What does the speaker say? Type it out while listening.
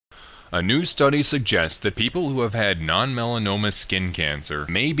A new study suggests that people who have had non-melanoma skin cancer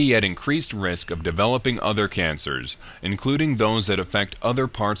may be at increased risk of developing other cancers, including those that affect other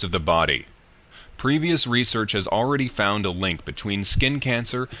parts of the body. Previous research has already found a link between skin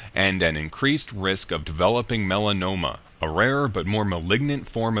cancer and an increased risk of developing melanoma, a rarer but more malignant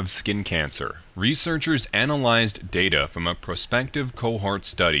form of skin cancer. Researchers analyzed data from a prospective cohort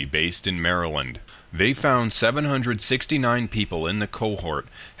study based in Maryland. They found 769 people in the cohort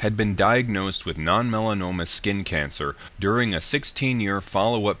had been diagnosed with non-melanoma skin cancer during a 16-year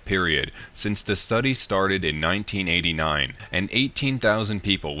follow-up period since the study started in 1989, and 18,000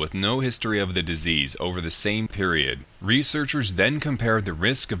 people with no history of the disease over the same period. Researchers then compared the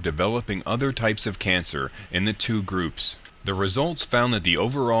risk of developing other types of cancer in the two groups. The results found that the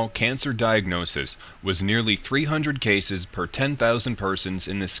overall cancer diagnosis was nearly 300 cases per 10,000 persons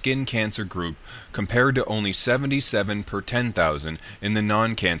in the skin cancer group compared to only 77 per 10,000 in the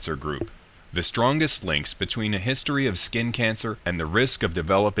non-cancer group. The strongest links between a history of skin cancer and the risk of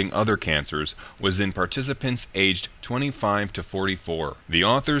developing other cancers was in participants aged 25 to 44. The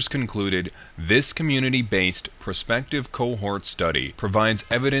authors concluded, this community-based prospective cohort study provides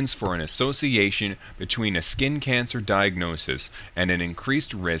evidence for an association between a skin cancer diagnosis and an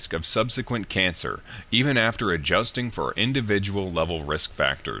increased risk of subsequent cancer, even after adjusting for individual level risk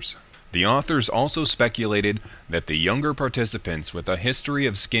factors. The authors also speculated that the younger participants with a history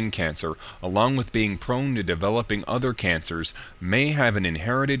of skin cancer, along with being prone to developing other cancers, may have an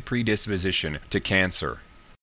inherited predisposition to cancer.